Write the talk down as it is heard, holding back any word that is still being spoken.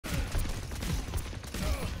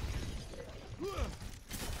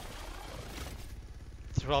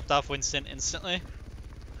Swapped off Winston instantly.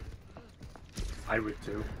 I would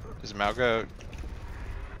too. Is Malga?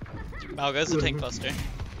 Malga's a tank buster.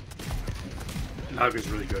 Malga's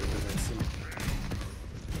really good at this.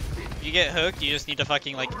 If you get hooked, you just need to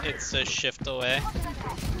fucking like it's a shift away.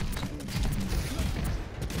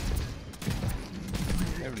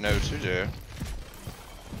 They have no Suzu.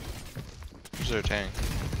 Who's their tank?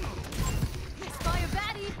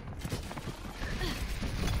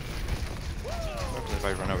 What if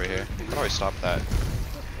I run over here? How do I stop that?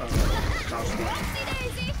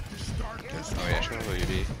 Oh yeah, sure,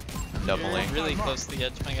 UD. Doubling. You're really close to the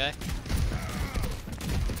edge, my guy.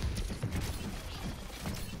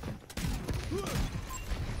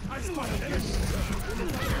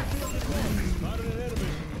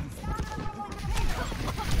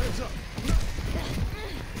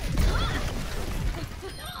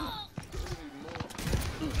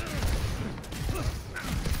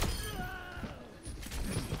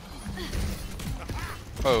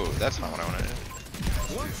 Oh, that's not what I wanted to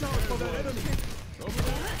do. Watch out for that enemy. Over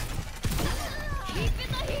there.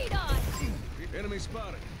 Keeping the heat on. Enemy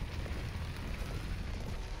spotted.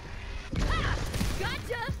 Ha!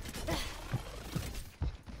 Gotcha.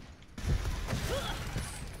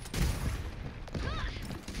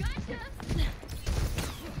 Gotcha.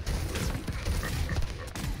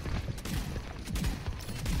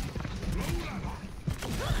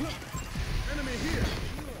 Enemy here.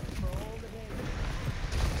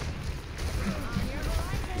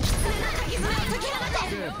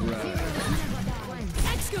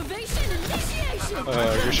 Excavation initiation.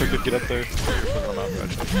 I wish I could get up there.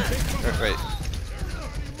 Wait,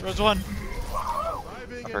 Rose 1.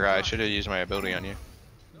 I forgot. I should have used my ability on you.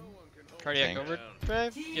 Cardiac Tank.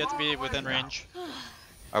 overdrive. You have to be within range.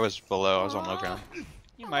 I was below. I was on low ground.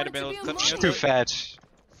 You might have been able to clip me She's with too it. fat.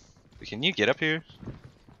 Can you get up here?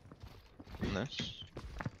 On this?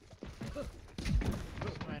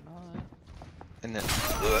 Why not? And then.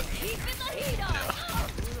 Keeping the heat on.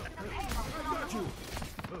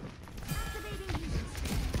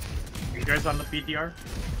 You guys on the PTR?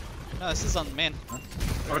 No, this is on the main.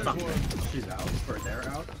 Oh, it's on. She's out. Or they're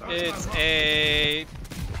out. Sorry. It's a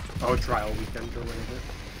Oh, trial weekend or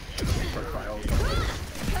whatever. Or trial.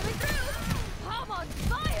 Coming through. I'm on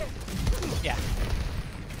fire. yeah.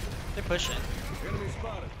 They're pushing. Enemy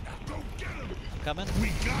spotted. Coming. We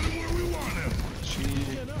got him where we want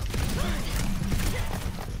him.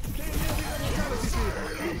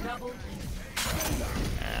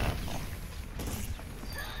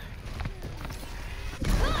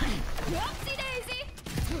 Whoopsie daisy.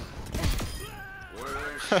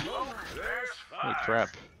 Holy crap.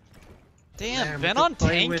 Damn, Man, we Ben could on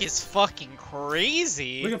play tank with- is fucking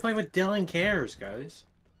crazy. We can play with Dylan Cares, guys.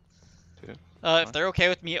 If they're okay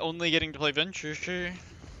with me only getting to play Venture, sure.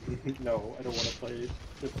 No, I don't want to play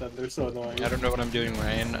with them. They're so annoying. I don't know what I'm doing,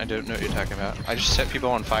 Ryan. I don't know what you're talking about. I just set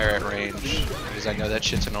people on fire at range because I know that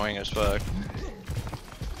shit's annoying as fuck.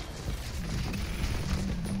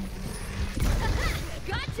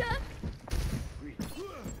 Gotcha.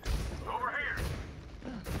 Over here.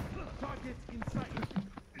 Target in sight.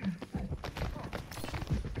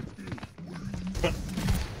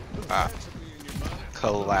 Ah.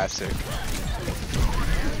 Classic.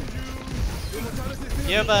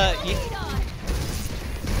 You have a. Heat on.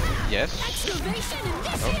 Yes? Excavation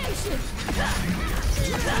initiation.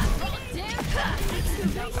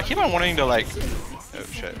 Damn. I keep on wanting to like. Oh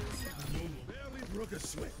shit. Barely broke a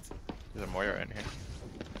sweat. There's a Moira in here.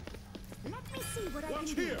 Let me see what I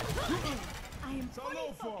Watch can here. do. I am So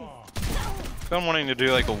low far. I've been wanting to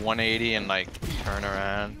do like a 180 and like turn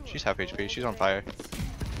around. She's half HP. She's on fire.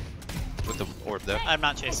 With the orb though. I'm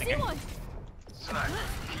not chasing her. one.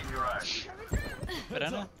 Keep your eyes. But I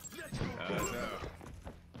don't know.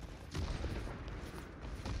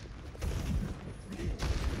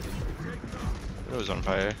 It was on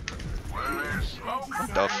fire.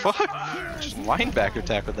 What the fuck? Just linebacker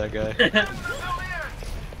attack with that guy. Hiya.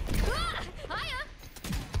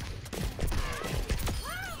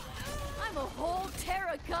 I'm a whole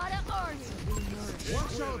terracotta army.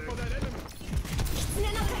 Watch out for that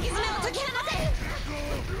enemy.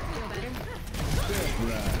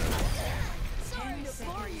 Sorry to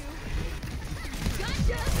bore you.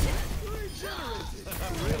 Gotcha.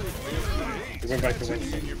 He went back to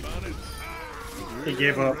Winston. He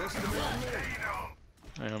gave up.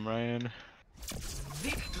 I am Ryan.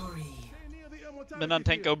 Ben on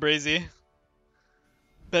tank, go Brazy.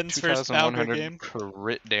 Ben's first Algo 2,100 game.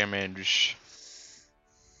 crit damage.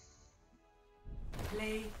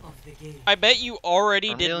 Play of the game. I bet you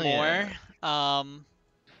already did Vermilion. more.